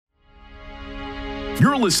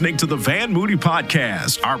You're listening to the Van Moody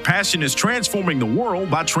Podcast. Our passion is transforming the world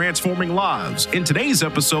by transforming lives. In today's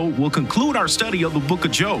episode, we'll conclude our study of the book of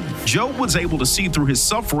Job. Job was able to see through his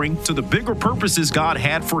suffering to the bigger purposes God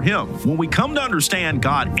had for him. When we come to understand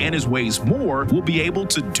God and his ways more, we'll be able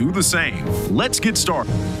to do the same. Let's get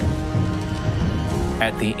started.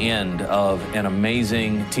 At the end of an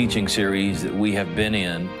amazing teaching series that we have been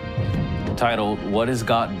in, titled, What is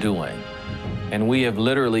God Doing? And we have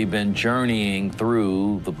literally been journeying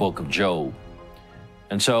through the book of Job.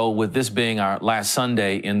 And so with this being our last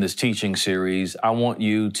Sunday in this teaching series, I want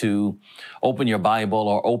you to open your Bible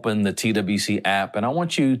or open the TWC app, and I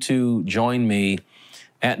want you to join me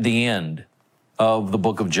at the end of the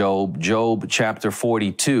book of Job, Job chapter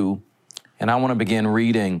 42, and I want to begin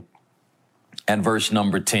reading at verse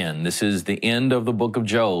number 10. This is the end of the book of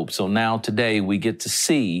Job. So now today we get to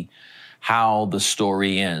see how the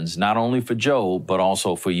story ends, not only for Job, but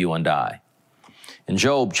also for you and I. In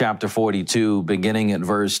Job chapter 42, beginning at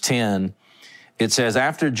verse 10, it says,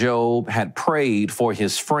 after Job had prayed for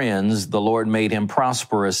his friends, the Lord made him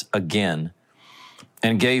prosperous again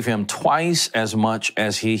and gave him twice as much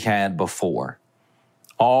as he had before.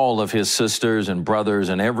 All of his sisters and brothers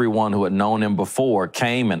and everyone who had known him before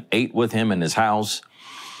came and ate with him in his house.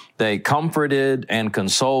 They comforted and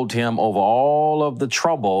consoled him over all of the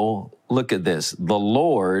trouble. Look at this. The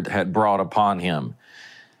Lord had brought upon him,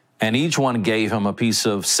 and each one gave him a piece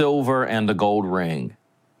of silver and a gold ring.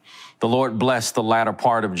 The Lord blessed the latter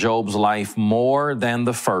part of Job's life more than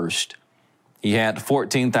the first. He had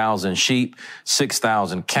 14,000 sheep,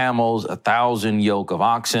 6,000 camels, 1,000 yoke of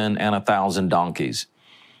oxen, and 1,000 donkeys.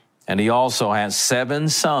 And he also had 7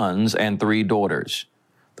 sons and 3 daughters.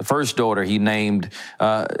 The first daughter he named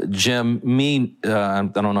I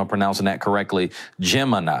don't know if I'm pronouncing that correctly,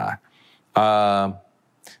 Gemini. The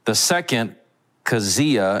second,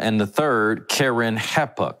 Keziah, and the third, Karen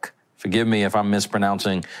Hepuk. Forgive me if I'm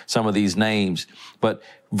mispronouncing some of these names. But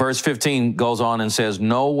verse 15 goes on and says,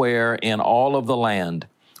 nowhere in all of the land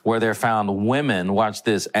were there found women, watch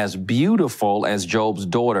this, as beautiful as Job's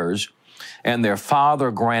daughters, and their father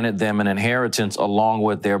granted them an inheritance along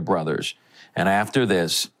with their brothers. And after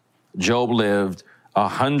this, Job lived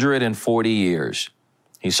 140 years.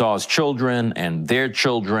 He saw his children and their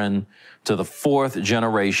children to the 4th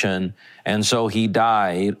generation, and so he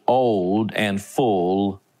died old and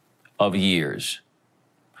full of years.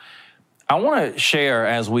 I want to share,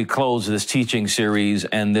 as we close this teaching series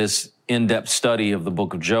and this in-depth study of the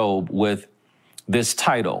book of Job, with this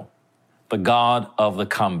title, The God of the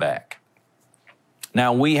Comeback.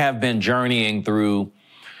 Now, we have been journeying through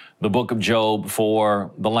the book of Job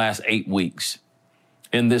for the last 8 weeks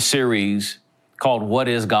in this series called What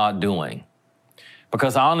is God Doing?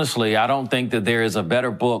 Because honestly, I don't think that there is a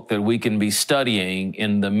better book that we can be studying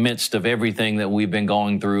in the midst of everything that we've been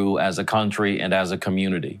going through as a country and as a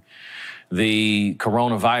community. The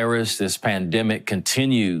coronavirus, this pandemic,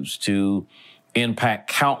 continues to impact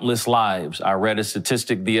countless lives. I read a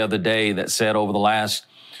statistic the other day that said over the last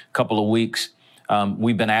couple of weeks,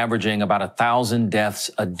 we've been averaging about 1,000 deaths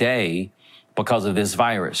a day because of this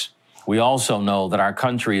virus. We also know that our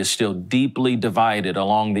country is still deeply divided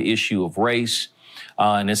along the issue of race.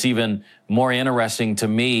 And it's even more interesting to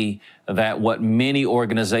me that what many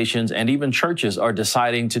organizations and even churches are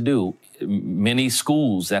deciding to do, many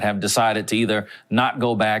schools that have decided to either not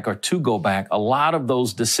go back or to go back, a lot of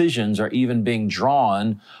those decisions are even being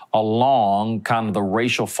drawn along kind of the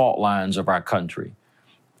racial fault lines of our country.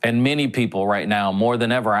 And many people right now, more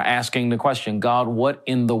than ever, are asking the question, God, what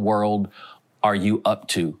in the world are you up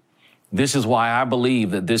to? This is why I believe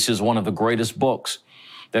that this is one of the greatest books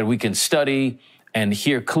that we can study and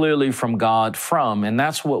hear clearly from God from. And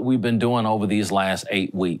that's what we've been doing over these last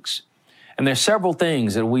 8 weeks. And there's several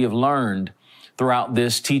things that we have learned throughout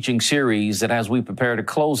this teaching series that as we prepare to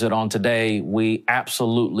close it on today, we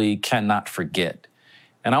absolutely cannot forget.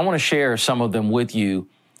 And I want to share some of them with you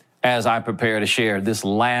as I prepare to share this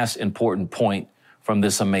last important point from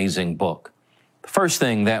this amazing book. The first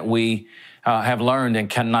thing that we have learned and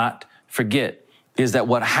cannot forget is that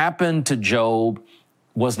what happened to Job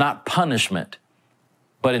was not punishment,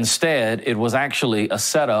 but instead it was actually a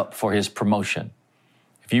setup for his promotion.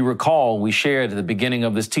 If you recall, we shared at the beginning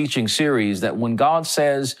of this teaching series that when God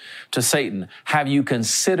says to Satan, have you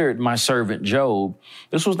considered my servant Job?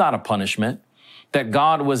 This was not a punishment. That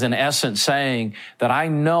God was in essence saying that I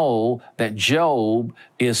know that Job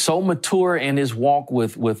is so mature in his walk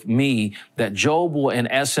with me that Job will in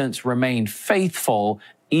essence remain faithful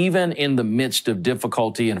even in the midst of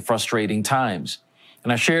difficulty and frustrating times.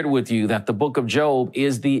 And I shared with you that the book of Job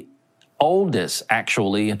is the oldest,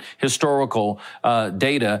 actually, and historical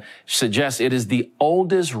data suggests it is the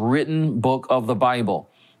oldest written book of the Bible.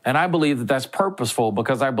 And I believe that that's purposeful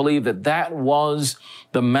because I believe that that was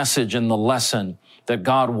the message and the lesson that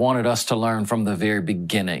God wanted us to learn from the very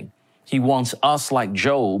beginning. He wants us, like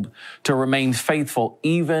Job, to remain faithful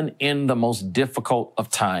even in the most difficult of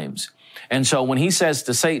times. And so when he says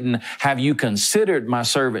to Satan, have you considered my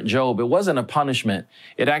servant Job? It wasn't a punishment.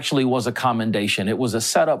 It actually was a commendation. It was a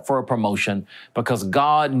setup for a promotion because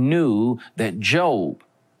God knew that Job,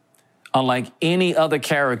 unlike any other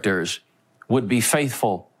characters, would be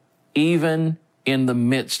faithful even in the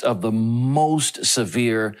midst of the most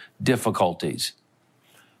severe difficulties.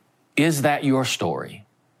 Is that your story?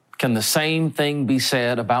 Can the same thing be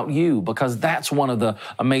said about you? Because that's one of the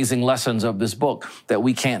amazing lessons of this book that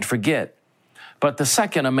we can't forget. But the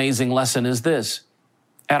second amazing lesson is this.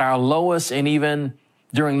 At our lowest and even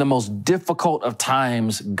during the most difficult of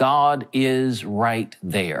times, God is right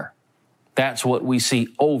there. That's what we see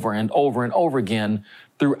over and over and over again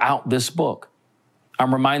throughout this book.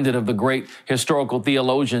 I'm reminded of the great historical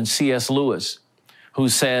theologian C.S. Lewis, who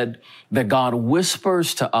said that God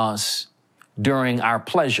whispers to us during our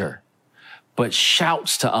pleasure, but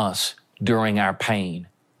shouts to us during our pain.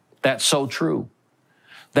 That's so true.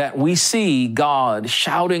 That we see God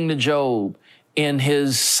shouting to Job in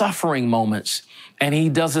his suffering moments, and he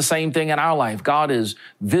does the same thing in our life. God is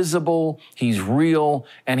visible, he's real,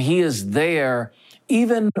 and he is there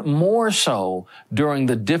even more so during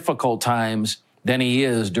the difficult times than he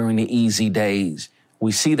is during the easy days.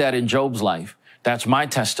 We see that in Job's life. That's my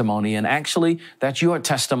testimony. And actually, that's your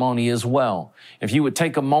testimony as well. If you would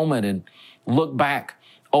take a moment and look back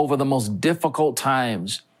over the most difficult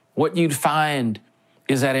times, what you'd find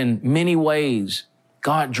is that in many ways,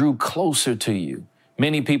 God drew closer to you.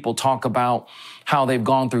 Many people talk about how they've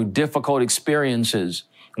gone through difficult experiences.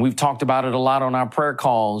 We've talked about it a lot on our prayer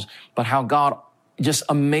calls, but how God just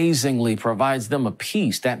amazingly provides them a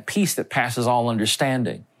peace that passes all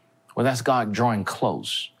understanding. Well, that's God drawing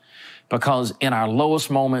close. Because in our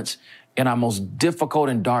lowest moments, in our most difficult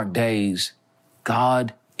and dark days,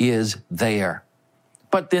 God is there.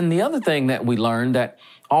 But then the other thing that we learned that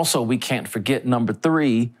also we can't forget, number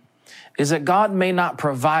 3, is that God may not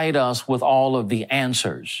provide us with all of the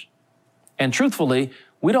answers. And truthfully,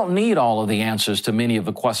 we don't need all of the answers to many of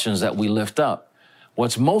the questions that we lift up.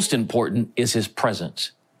 What's most important is his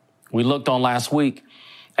presence. We looked on last week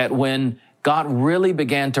at when God really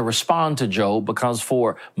began to respond to Job, because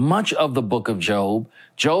for much of the book of Job,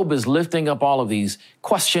 Job is lifting up all of these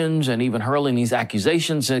questions and even hurling these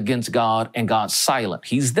accusations against God, and God's silent.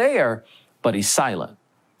 He's there, but he's silent.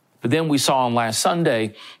 But then we saw on last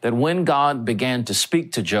Sunday that when God began to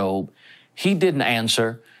speak to Job, he didn't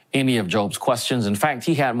answer any of Job's questions. In fact,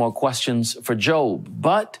 he had more questions for Job.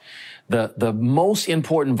 But the most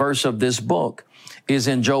important verse of this book is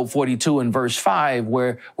in Job 42 and verse 5,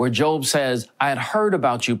 where Job says, I had heard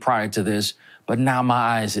about you prior to this, but now my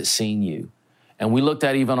eyes had seen you. And we looked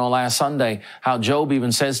at even on last Sunday how Job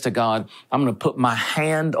even says to God, I'm going to put my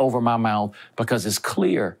hand over my mouth because it's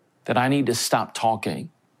clear that I need to stop talking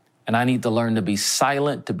and I need to learn to be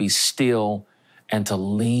silent, to be still, and to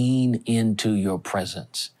lean into your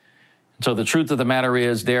presence. So the truth of the matter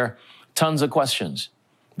is there are tons of questions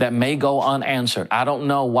that may go unanswered. I don't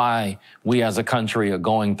know why we as a country are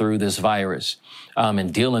going through this virus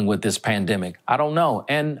and dealing with this pandemic. I don't know.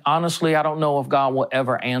 And honestly, I don't know if God will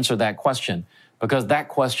ever answer that question, because that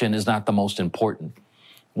question is not the most important.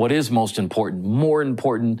 What is most important, more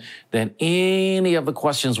important than any of the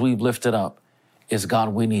questions we've lifted up, is God,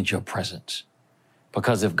 we need your presence.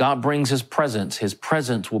 Because if God brings his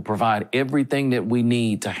presence will provide everything that we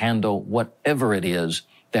need to handle whatever it is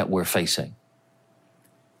that we're facing.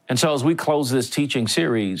 And so as we close this teaching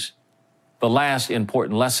series, the last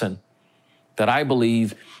important lesson that I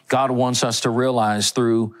believe God wants us to realize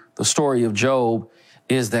through the story of Job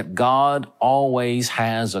is that God always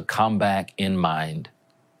has a comeback in mind.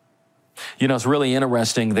 You know, it's really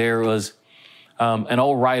interesting. There was an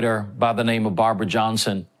old writer by the name of Barbara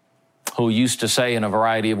Johnson who used to say in a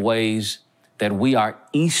variety of ways that we are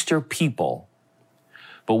Easter people,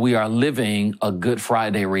 but we are living a Good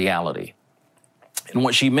Friday reality. And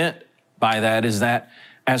what she meant by that is that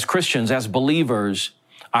as Christians, as believers,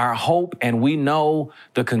 our hope, and we know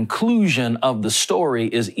the conclusion of the story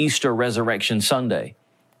is Easter Resurrection Sunday.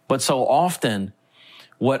 But so often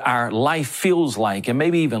what our life feels like, and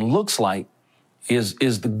maybe even looks like,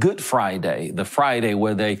 is the Good Friday, the Friday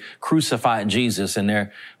where they crucified Jesus. And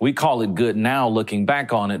we call it good now looking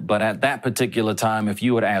back on it. But at that particular time, if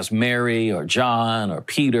you would ask Mary or John or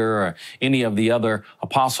Peter or any of the other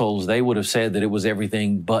apostles, they would have said that it was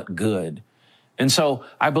everything but good. And so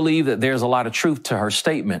I believe that there's a lot of truth to her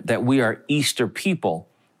statement that we are Easter people,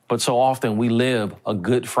 but so often we live a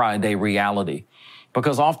Good Friday reality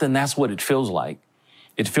because often that's what it feels like.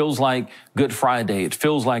 It feels like Good Friday. It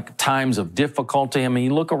feels like times of difficulty. I mean,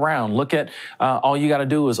 you look around, look at, all you got to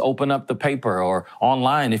do is open up the paper or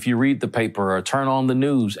online if you read the paper or turn on the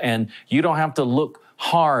news, and you don't have to look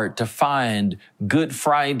hard to find Good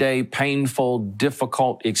Friday, painful,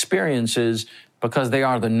 difficult experiences because they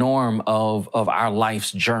are the norm of our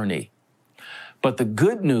life's journey. But the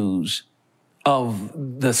good news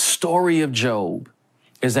of the story of Job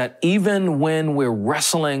is that even when we're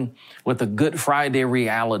wrestling with the Good Friday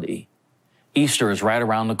reality, Easter is right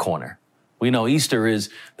around the corner. We know Easter is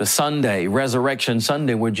the Sunday, Resurrection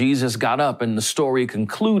Sunday, where Jesus got up and the story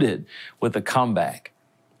concluded with a comeback.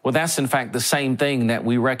 Well, that's in fact the same thing that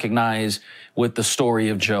we recognize with the story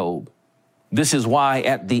of Job. This is why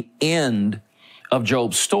at the end of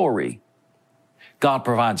Job's story, God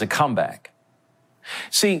provides a comeback.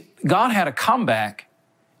 See, God had a comeback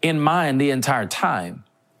in mind the entire time.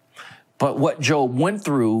 But what Job went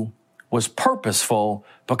through was purposeful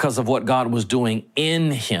because of what God was doing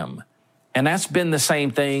in him. And that's been the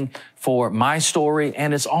same thing for my story,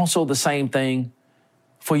 and it's also the same thing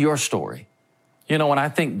for your story. You know, when I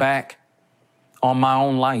think back on my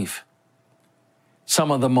own life,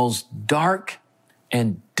 some of the most dark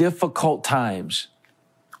and difficult times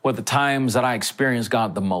were the times that I experienced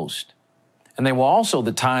God the most. And they were also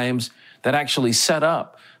the times that actually set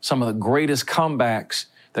up some of the greatest comebacks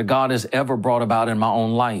that God has ever brought about in my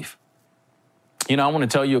own life. You know, I want to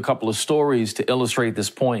tell you a couple of stories to illustrate this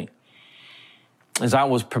point. As I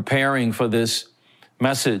was preparing for this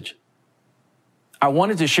message, I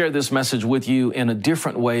wanted to share this message with you in a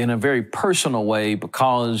different way, in a very personal way,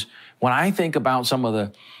 because when I think about some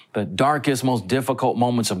of the darkest, most difficult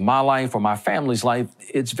moments of my life or my family's life,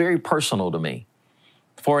 it's very personal to me.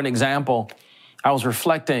 For an example, I was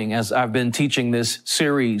reflecting as I've been teaching this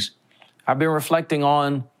series. I've been reflecting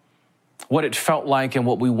on what it felt like and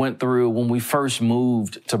what we went through when we first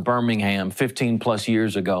moved to Birmingham 15 plus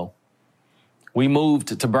years ago. We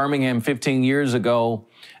moved to Birmingham 15 years ago,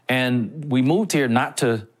 and we moved here not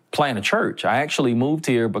to plant a church. I actually moved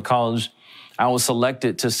here because I was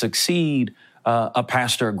selected to succeed a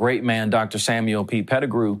pastor, a great man, Dr. Samuel P.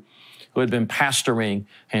 Pettigrew, who had been pastoring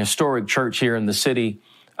an historic church here in the city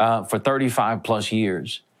for 35 plus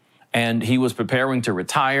years. And he was preparing to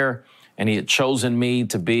retire, and he had chosen me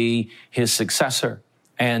to be his successor.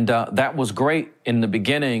 And that was great in the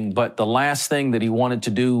beginning, but the last thing that he wanted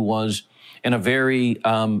to do was, in a very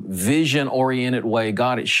vision-oriented way,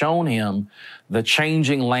 God had shown him the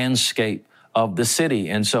changing landscape of the city.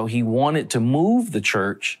 And so he wanted to move the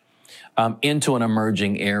church into an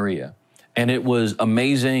emerging area. And it was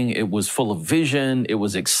amazing. It was full of vision. It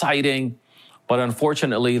was exciting. But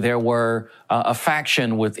unfortunately, there were a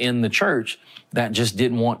faction within the church that just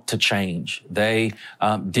didn't want to change. They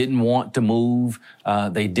didn't want to move.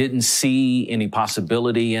 They didn't see any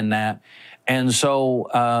possibility in that. And so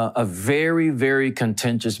a very, very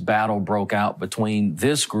contentious battle broke out between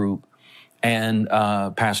this group and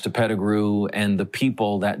Pastor Pettigrew and the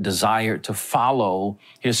people that desired to follow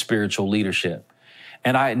his spiritual leadership.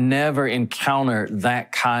 And I had never encountered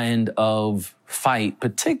that kind of fight,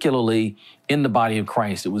 particularly in the body of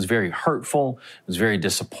Christ. It was very hurtful. It was very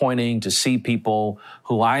disappointing to see people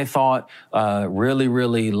who I thought really,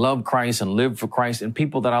 really loved Christ and lived for Christ, and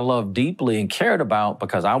people that I loved deeply and cared about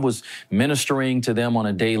because I was ministering to them on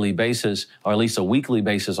a daily basis, or at least a weekly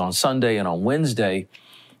basis on Sunday and on Wednesday,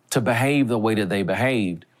 to behave the way that they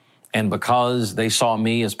behaved. And because they saw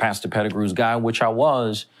me as Pastor Pettigrew's guy, which I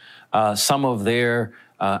was, some of their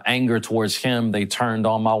anger towards him, they turned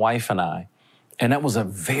on my wife and I. And that was a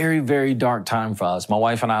very, very dark time for us. My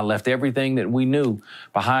wife and I left everything that we knew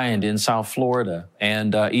behind in South Florida.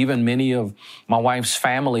 And even many of my wife's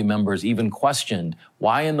family members even questioned,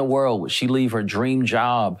 why in the world would she leave her dream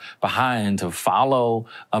job behind to follow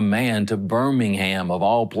a man to Birmingham, of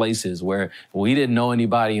all places, where we didn't know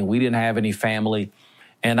anybody and we didn't have any family.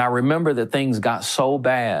 And I remember that things got so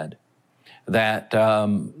bad that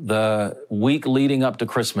the week leading up to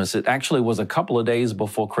Christmas, it actually was a couple of days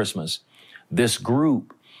before Christmas, this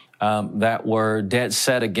group that were dead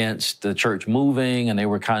set against the church moving, and they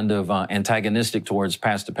were kind of antagonistic towards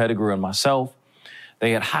Pastor Pettigrew and myself.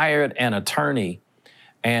 They had hired an attorney,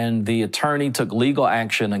 and the attorney took legal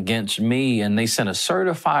action against me, and they sent a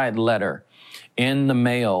certified letter in the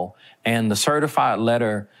mail, and the certified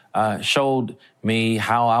letter showed me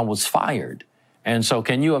how I was fired. And so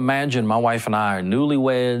can you imagine, my wife and I are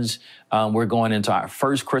newlyweds. We're going into our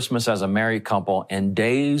first Christmas as a married couple. And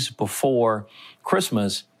days before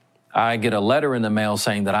Christmas, I get a letter in the mail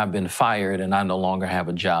saying that I've been fired and I no longer have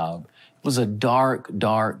a job. It was a dark,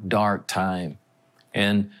 dark, dark time.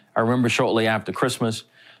 And I remember shortly after Christmas,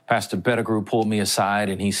 Pastor Pettigrew pulled me aside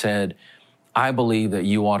and he said, I believe that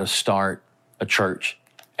you ought to start a church.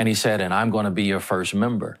 And he said, and I'm going to be your first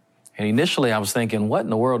member. And initially I was thinking, what in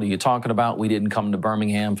the world are you talking about? We didn't come to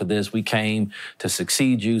Birmingham for this. We came to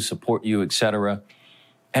succeed you, support you, etc.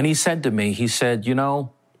 And he said to me, he said,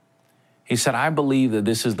 I believe that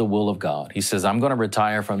this is the will of God. He says, I'm going to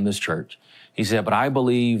retire from this church. He said, but I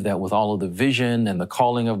believe that with all of the vision and the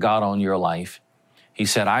calling of God on your life, he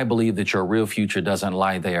said, I believe that your real future doesn't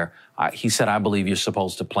lie there. He said, I believe you're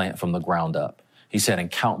supposed to plant from the ground up. He said, and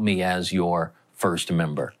count me as your first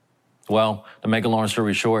member. Well, to make a long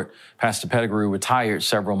story short, Pastor Pettigrew retired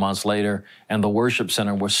several months later and the worship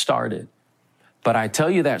center was started. But I tell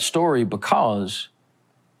you that story because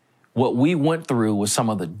what we went through was some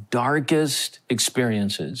of the darkest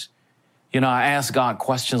experiences. I asked God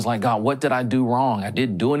questions like, God, what did I do wrong? I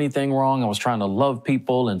didn't do anything wrong. I was trying to love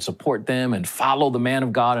people and support them and follow the man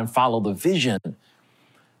of God and follow the vision.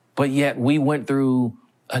 But yet we went through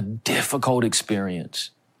a difficult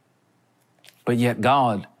experience. But yet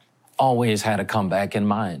God always had a comeback in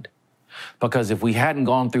mind. Because if we hadn't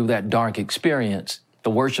gone through that dark experience, the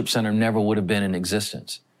worship center never would have been in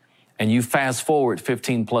existence. And you fast forward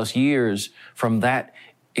 15 plus years from that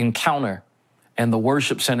encounter, and the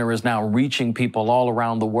worship center is now reaching people all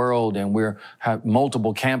around the world, and we have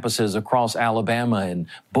multiple campuses across Alabama, and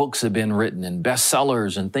books have been written and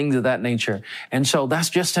bestsellers and things of that nature. And so that's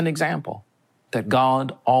just an example that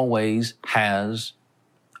God always has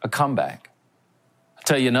a comeback. I'll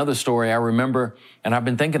tell you another story. I remember, and I've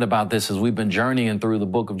been thinking about this as we've been journeying through the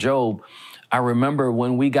book of Job. I remember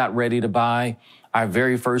when we got ready to buy our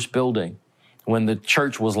very first building. When the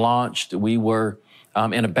church was launched, we were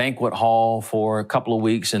in a banquet hall for a couple of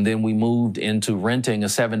weeks, and then we moved into renting a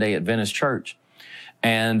Seventh-day Adventist church.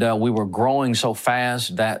 And we were growing so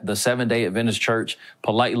fast that the Seventh-day Adventist church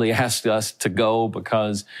politely asked us to go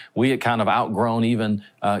because we had kind of outgrown even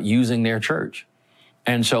using their church.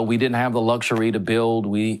 And so we didn't have the luxury to build.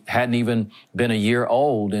 We hadn't even been a year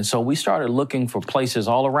old. And so we started looking for places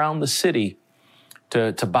all around the city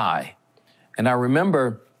to buy. And I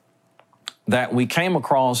remember that we came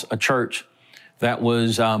across a church that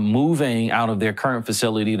was moving out of their current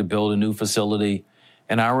facility to build a new facility.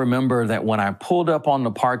 And I remember that when I pulled up on the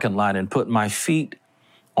parking lot and put my feet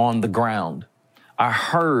on the ground, I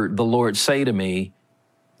heard the Lord say to me,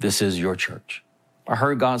 this is your church. I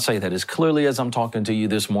heard God say that as clearly as I'm talking to you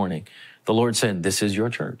this morning. The Lord said, this is your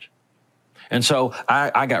church. And so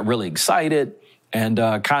I got really excited. And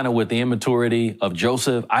kind of with the immaturity of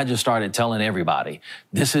Joseph, I just started telling everybody,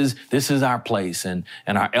 this is our place. And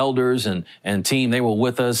our elders and team, they were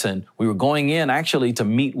with us. And we were going in actually to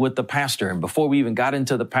meet with the pastor. And before we even got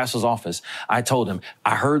into the pastor's office, I told him,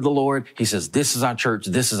 I heard the Lord. He says, this is our church.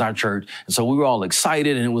 This is our church. And so we were all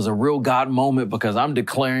excited. And it was a real God moment because I'm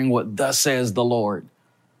declaring what thus says the Lord.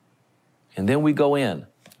 And then we go in.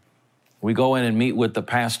 We go in and meet with the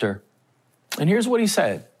pastor. And here's what he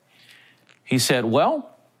said. He said,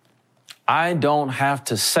 well, I don't have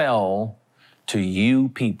to sell to you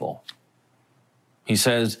people. He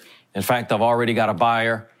says, in fact, I've already got a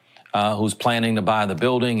buyer who's planning to buy the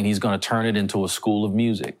building, and he's going to turn it into a school of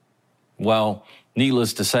music. Well,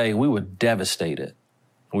 needless to say, we were devastated.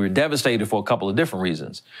 We were devastated for a couple of different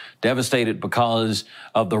reasons. Devastated because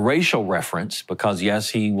of the racial reference, because, yes,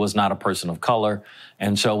 he was not a person of color,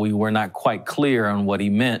 and so we were not quite clear on what he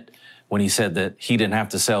meant when he said that he didn't have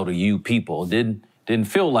to sell to you people. It didn't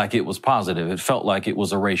feel like it was positive. It felt like it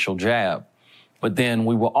was a racial jab. But then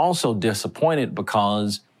we were also disappointed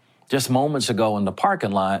because just moments ago in the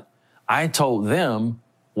parking lot, I told them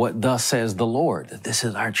what thus says the Lord, that this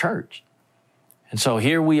is our church. And so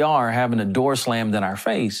here we are having a door slammed in our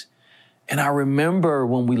face. And I remember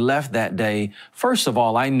when we left that day, first of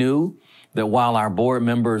all, I knew that while our board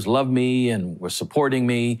members loved me and were supporting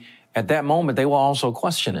me, at that moment, they were also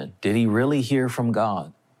questioning, did he really hear from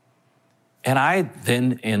God? And I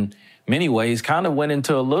then, in many ways, kind of went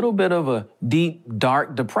into a little bit of a deep,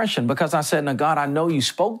 dark depression because I said, now, God, I know you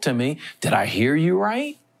spoke to me. Did I hear you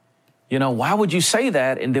right? Why would you say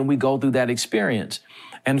that? And then we go through that experience.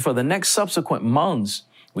 And for the next subsequent months,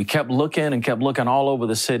 we kept looking all over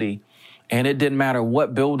the city. And it didn't matter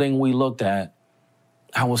what building we looked at.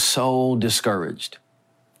 I was so discouraged,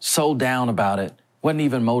 so down about it. Wasn't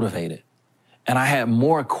even motivated. And I had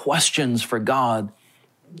more questions for God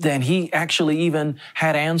than he actually even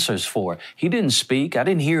had answers for. He didn't speak. I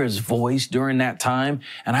didn't hear his voice during that time.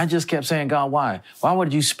 And I just kept saying, God, why? Why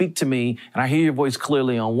would you speak to me? And I hear your voice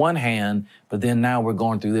clearly on one hand, but then now we're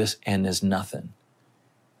going through this and there's nothing.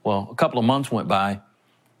 Well, a couple of months went by,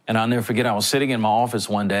 and I'll never forget, I was sitting in my office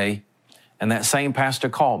one day, and that same pastor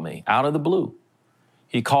called me out of the blue.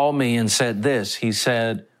 He called me and said this. He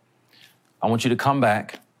said, I want you to come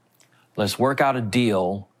back. Let's work out a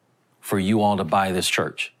deal for you all to buy this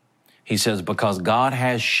church. He says, because God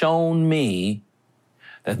has shown me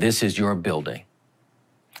that this is your building.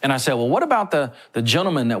 And I said, well, what about the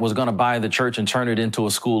gentleman that was going to buy the church and turn it into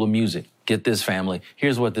a school of music? Get this, family.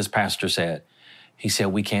 Here's what this pastor said. He said,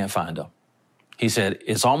 we can't find him. He said,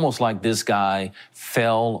 it's almost like this guy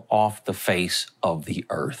fell off the face of the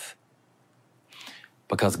earth,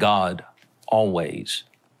 because God always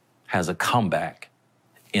has a comeback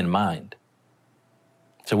in mind.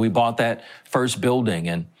 So we bought that first building,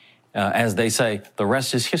 and as they say, the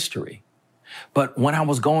rest is history. But when I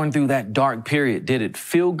was going through that dark period, did it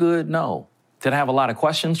feel good? No. Did I have a lot of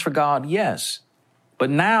questions for God? Yes. But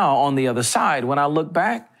now on the other side, when I look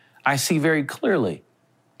back, I see very clearly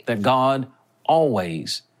that God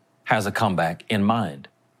always has a comeback in mind.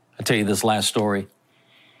 I'll tell you this last story.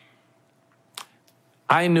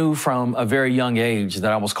 I knew from a very young age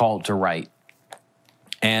that I was called to write.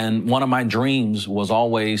 And one of my dreams was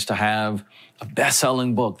always to have a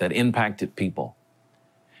best-selling book that impacted people.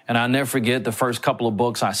 And I'll never forget the first couple of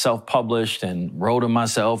books I self-published and wrote them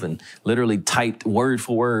myself and literally typed word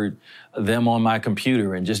for word them on my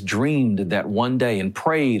computer and just dreamed that one day and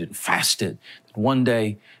prayed and fasted that one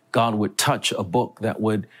day God would touch a book that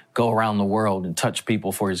would go around the world and touch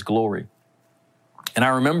people for his glory. And I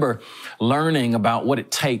remember learning about what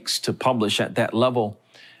it takes to publish at that level.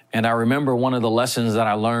 And I remember one of the lessons that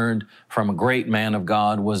I learned from a great man of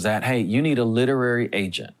God was that, hey, you need a literary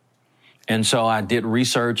agent. And so I did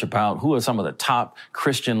research about who are some of the top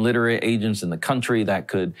Christian literary agents in the country that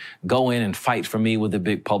could go in and fight for me with the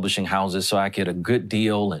big publishing houses so I could get a good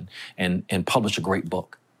deal and publish a great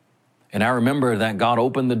book. And I remember that God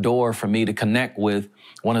opened the door for me to connect with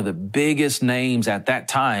one of the biggest names at that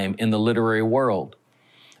time in the literary world.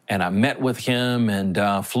 And I met with him and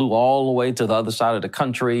flew all the way to the other side of the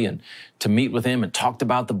country and to meet with him and talked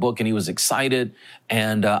about the book, and he was excited.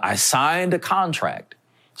 And I signed a contract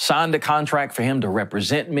for him to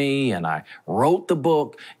represent me, and I wrote the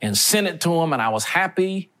book and sent it to him, and I was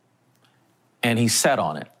happy, and he sat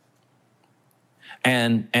on it.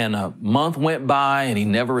 And a month went by, and he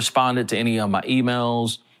never responded to any of my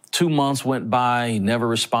emails. 2 months went by, he never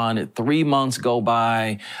responded. 3 months go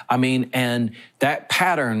by. And that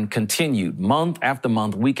pattern continued month after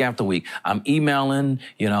month, week after week. I'm emailing,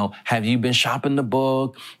 have you been shopping the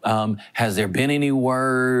book? Has there been any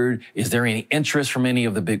word? Is there any interest from any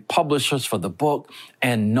of the big publishers for the book?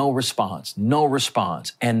 And no response.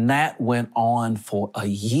 And that went on for a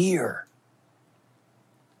year.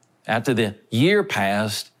 After the year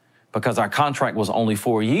passed, because our contract was only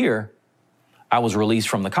for a year, I was released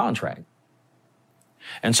from the contract.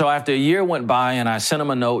 And so after a year went by and I sent him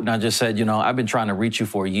a note and I just said, I've been trying to reach you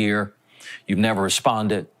for a year. You've never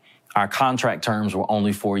responded. Our contract terms were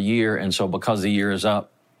only for a year. And so because the year is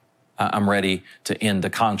up, I'm ready to end the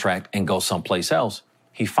contract and go someplace else.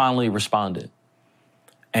 He finally responded.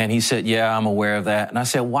 And he said, yeah, I'm aware of that. And I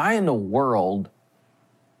said, why in the world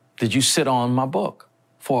did you sit on my book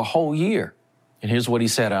for a whole year? And here's what he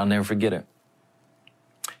said. I'll never forget it.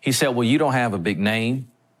 He said, well, you don't have a big name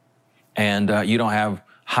and you don't have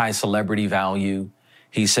high celebrity value.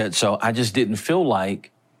 He said, so I just didn't feel like,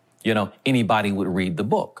 anybody would read the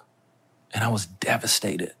book. And I was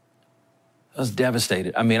devastated.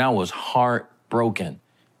 I was heartbroken.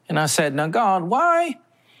 And I said, now, God, why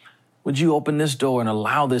would you open this door and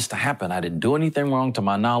allow this to happen? I didn't do anything wrong to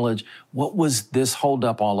my knowledge. What was this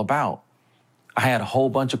holdup all about? I had a whole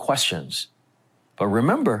bunch of questions. But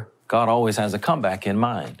remember, God always has a comeback in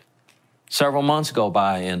mind. Several months go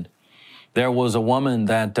by, and there was a woman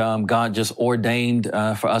that God just ordained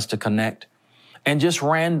for us to connect. And just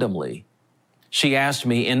randomly, she asked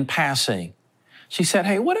me in passing, she said,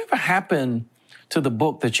 hey, whatever happened to the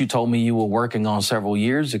book that you told me you were working on several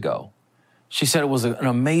years ago? She said it was an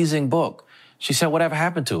amazing book. She said, whatever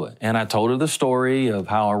happened to it? And I told her the story of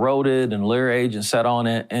how I wrote it and literary agent sat on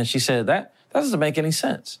it. And she said, that doesn't make any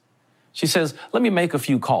sense. She says, let me make a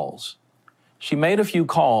few calls. She made a few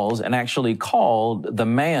calls and actually called the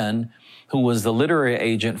man who was the literary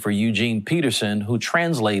agent for Eugene Peterson, who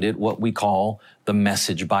translated what we call the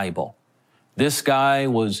Message Bible. This guy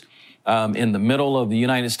was in the middle of the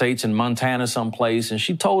United States in Montana someplace, and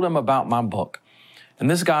she told him about my book. And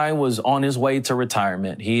this guy was on his way to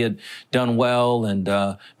retirement. He had done well and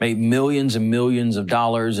made millions and millions of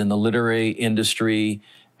dollars in the literary industry.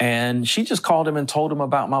 And she just called him and told him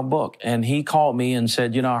about my book. And he called me and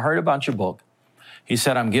said, I heard about your book. He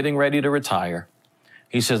said, I'm getting ready to retire.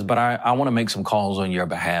 He says, but I want to make some calls on your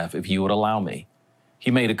behalf if you would allow me. He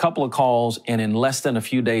made a couple of calls and in less than a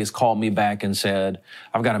few days called me back and said,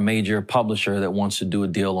 I've got a major publisher that wants to do a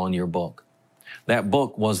deal on your book. That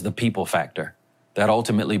book was The People Factor that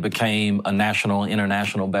ultimately became a national,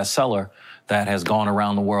 international bestseller that has gone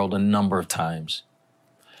around the world a number of times.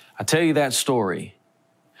 I tell you that story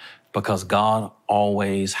because God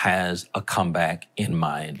always has a comeback in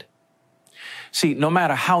mind. See, no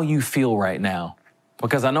matter how you feel right now,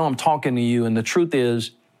 because I know I'm talking to you, and the truth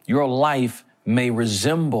is your life may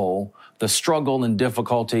resemble the struggle and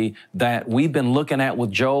difficulty that we've been looking at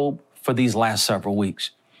with Job for these last several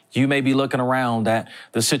weeks. You may be looking around at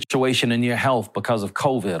the situation in your health because of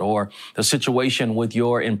COVID, or the situation with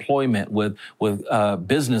your employment, with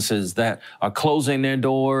businesses that are closing their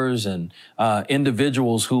doors, and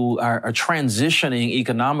individuals who are transitioning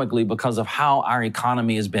economically because of how our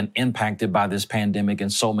economy has been impacted by this pandemic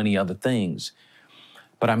and so many other things.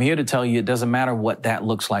 But I'm here to tell you, it doesn't matter what that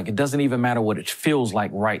looks like. It doesn't even matter what it feels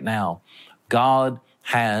like right now. God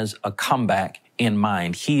has a comeback in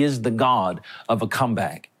mind. He is the God of a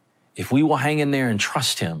comeback. If we will hang in there and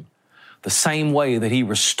trust him, the same way that he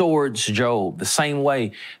restored Job, the same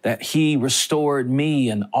way that he restored me,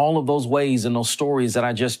 and all of those ways and those stories that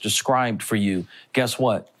I just described for you, guess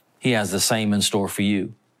what? He has the same in store for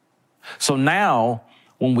you. So now,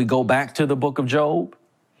 when we go back to the book of Job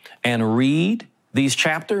and read these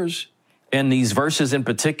chapters and these verses in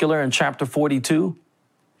particular in chapter 42,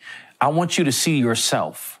 I want you to see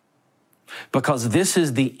yourself, because this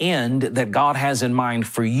is the end that God has in mind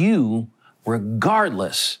for you,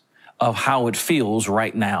 regardless of how it feels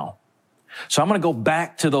right now. So I'm going to go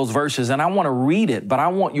back to those verses and I want to read it, but I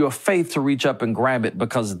want your faith to reach up and grab it,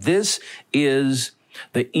 because this is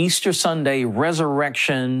the Easter Sunday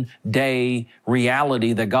Resurrection Day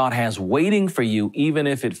reality that God has waiting for you, even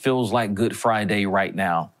if it feels like Good Friday right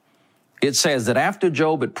now. It says that after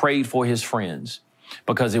Job had prayed for his friends,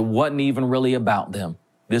 because it wasn't even really about them,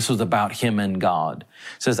 this was about him and God.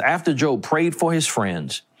 It says, after Job prayed for his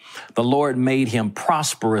friends, the Lord made him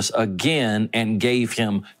prosperous again and gave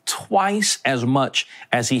him twice as much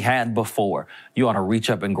as he had before. You ought to reach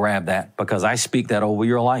up and grab that, because I speak that over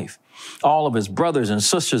your life. All of his brothers and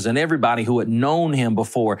sisters and everybody who had known him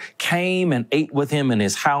before came and ate with him in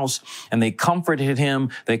his house, and they comforted him.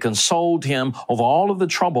 They consoled him over all of the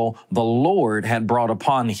trouble the Lord had brought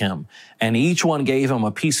upon him. And each one gave him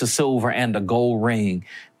a piece of silver and a gold ring.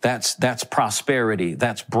 That's prosperity.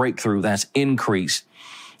 That's breakthrough. That's increase.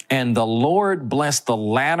 And the Lord blessed the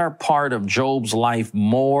latter part of Job's life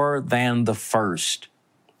more than the first.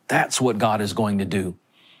 That's what God is going to do.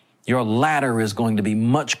 Your latter is going to be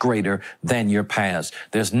much greater than your past.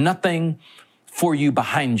 There's nothing for you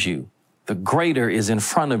behind you. The greater is in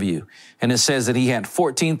front of you. And it says that he had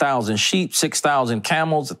 14,000 sheep, 6,000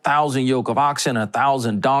 camels, 1,000 yoke of oxen,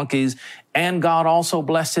 1,000 donkeys. And God also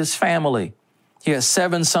blessed his family. He has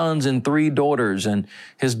 7 sons and 3 daughters, and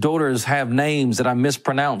his daughters have names that I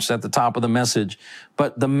mispronounced at the top of the message.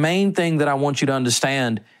 But the main thing that I want you to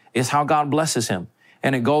understand is how God blesses him.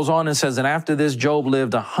 And it goes on and says that after this, Job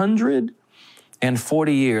lived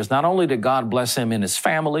 140 years. Not only did God bless him in his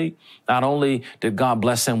family, not only did God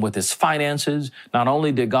bless him with his finances, not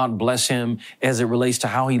only did God bless him as it relates to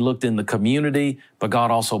how he looked in the community, but God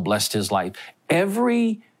also blessed his life.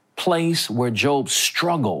 Every place where Job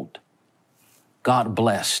struggled, God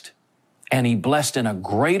blessed. And he blessed in a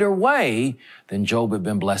greater way than Job had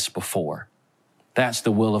been blessed before. That's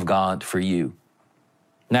the will of God for you.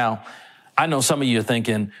 Now, I know some of you are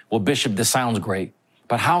thinking, well, Bishop, this sounds great,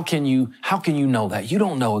 but how can you know that? You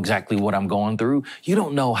don't know exactly what I'm going through. You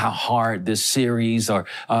don't know how hard this series or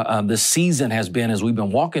this season has been as we've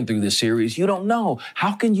been walking through this series. You don't know.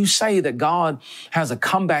 How can you say that God has a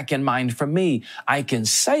comeback in mind for me? I can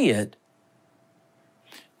say it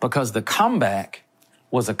because the comeback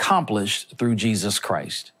was accomplished through Jesus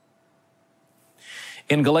Christ.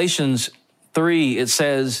 In Galatians 3, it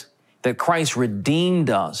says that Christ redeemed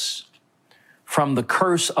us from the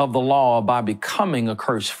curse of the law by becoming a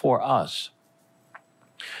curse for us.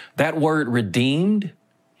 That word redeemed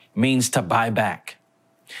means to buy back.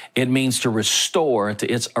 It means to restore to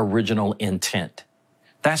its original intent.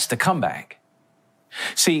 That's the comeback.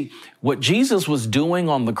 See, what Jesus was doing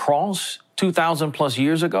on the cross 2,000 plus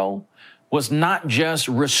years ago, was not just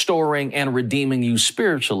restoring and redeeming you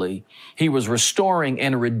spiritually. He was restoring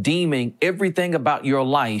and redeeming everything about your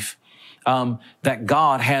life that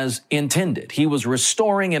God has intended. He was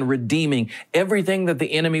restoring and redeeming everything that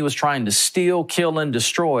the enemy was trying to steal, kill, and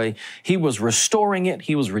destroy. He was restoring it.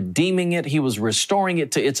 He was redeeming it. He was restoring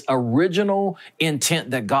it to its original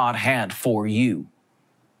intent that God had for you.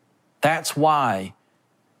 That's why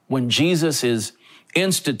when Jesus is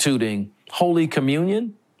instituting Holy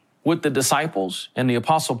Communion with the disciples, and the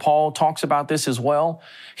Apostle Paul talks about this as well,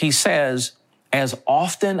 he says, as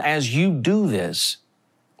often as you do this,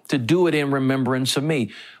 to do it in remembrance of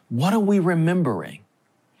me. What are we remembering?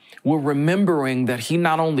 We're remembering that he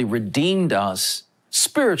not only redeemed us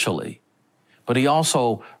spiritually, but he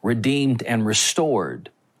also redeemed and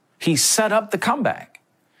restored. He set up the comeback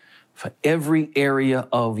for every area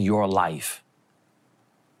of your life.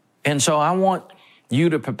 And so I want you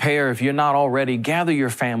to prepare, if you're not already, gather your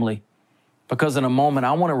family, because in a moment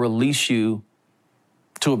I want to release you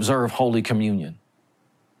to observe Holy Communion.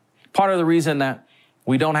 Part of the reason that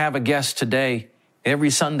we don't have a guest today, every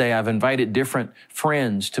Sunday I've invited different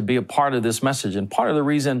friends to be a part of this message. And part of the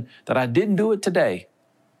reason that I didn't do it today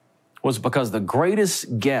was because the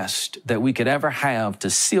greatest guest that we could ever have to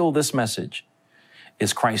seal this message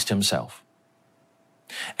is Christ himself.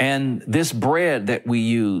 And this bread that we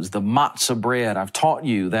use, the matzah bread, I've taught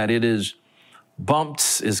you that it is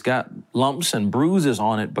bumped, it's got lumps and bruises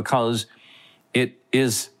on it because it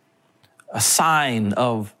is a sign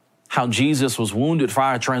of how Jesus was wounded for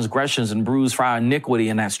our transgressions and bruised for our iniquity,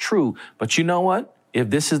 and that's true. But you know what? If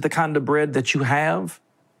this is the kind of bread that you have,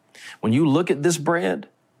 when you look at this bread,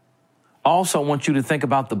 I also want you to think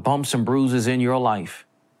about the bumps and bruises in your life,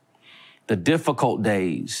 the difficult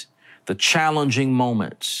days, the challenging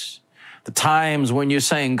moments, the times when you're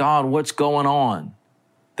saying, God, what's going on?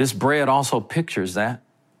 This bread also pictures that.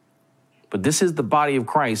 But this is the body of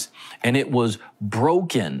Christ, and it was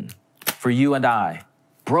broken for you and I.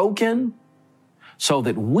 Broken so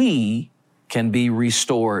that we can be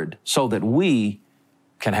restored, so that we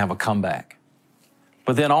can have a comeback.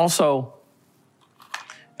 But then also,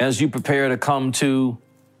 as you prepare to come to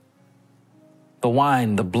the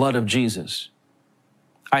wine, the blood of Jesus,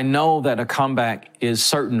 I know that a comeback is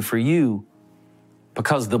certain for you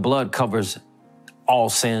because the blood covers all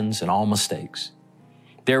sins and all mistakes.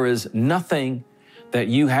 There is nothing that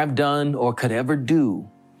you have done or could ever do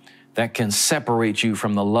that can separate you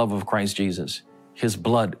from the love of Christ Jesus. His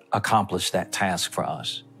blood accomplished that task for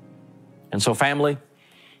us. And so, family,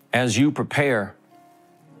 as you prepare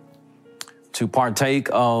to partake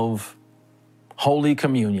of Holy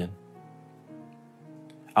Communion,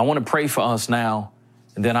 I want to pray for us now,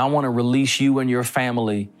 and then I want to release you and your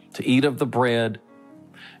family to eat of the bread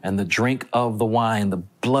and the drink of the wine, the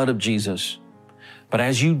blood of Jesus. But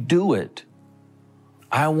as you do it,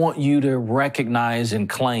 I want you to recognize and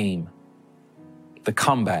claim the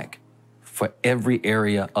comeback for every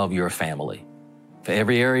area of your family, for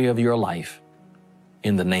every area of your life,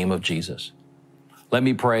 in the name of Jesus. Let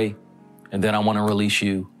me pray, and then I want to release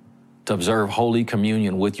you to observe Holy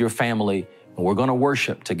Communion with your family, and we're going to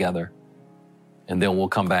worship together, and then we'll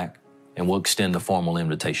come back and we'll extend the formal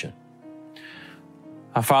invitation.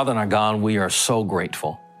 Our Father and our God, we are so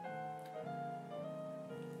grateful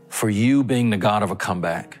for you being the God of a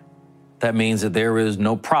comeback. That means that there is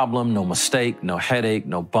no problem, no mistake, no headache,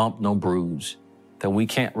 no bump, no bruise that we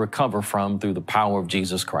can't recover from through the power of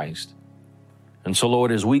Jesus Christ. And so,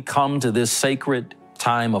 Lord, as we come to this sacred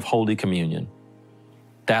time of Holy Communion,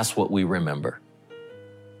 that's what we remember.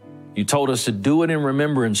 You told us to do it in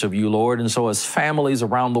remembrance of you, Lord. And so as families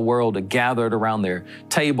around the world are gathered around their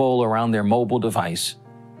table, around their mobile device,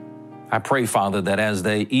 I pray, Father, that as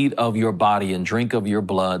they eat of your body and drink of your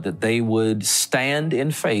blood, that they would stand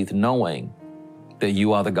in faith, knowing that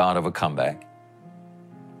you are the God of a comeback.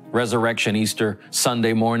 Resurrection Easter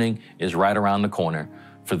Sunday morning is right around the corner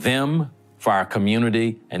for them, for our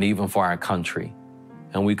community, and even for our country.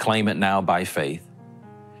 And we claim it now by faith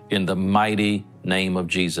in the mighty name of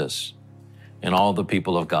Jesus. And all the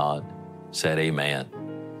people of God said amen.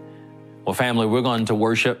 Well, family, we're going to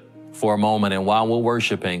worship for a moment. And while we're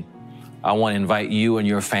worshiping, I want to invite you and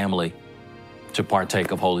your family to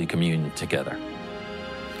partake of Holy Communion together.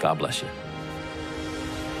 God bless you.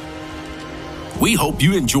 We hope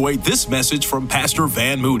you enjoyed this message from Pastor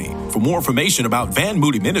Van Moody. For more information about Van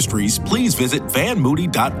Moody Ministries, please visit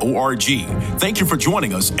vanmoody.org. Thank you for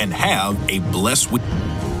joining us and have a blessed week.